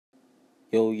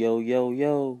Yo, yo, yo,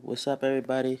 yo, what's up,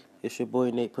 everybody? It's your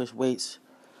boy Natepushweights,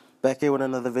 back here with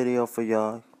another video for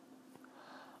y'all.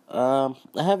 I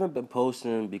haven't been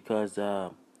posting because,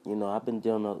 I've been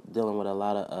dealing with a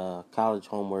lot of college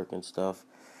homework and stuff.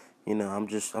 I'm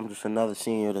just another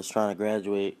senior that's trying to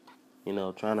graduate.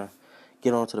 Trying to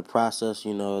get onto the process,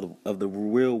 of the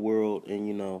real world,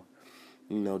 and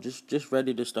just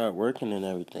ready to start working and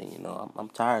everything. I'm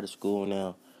tired of school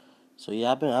now. So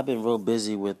yeah, I've been real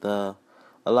busy with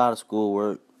a lot of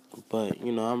schoolwork, but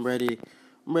I'm ready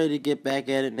to get back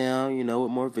at it now. With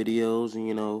more videos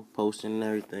and posting and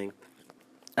everything.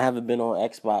 I haven't been on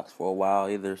Xbox for a while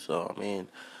either, so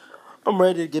I'm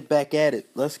ready to get back at it.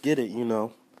 Let's get it.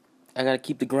 I gotta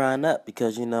keep the grind up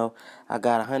because I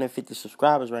got 150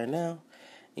 subscribers right now.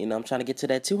 I'm trying to get to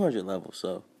that 200 level,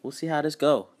 so we'll see how this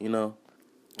go.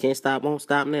 Can't stop, won't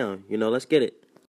stop now. Let's get it.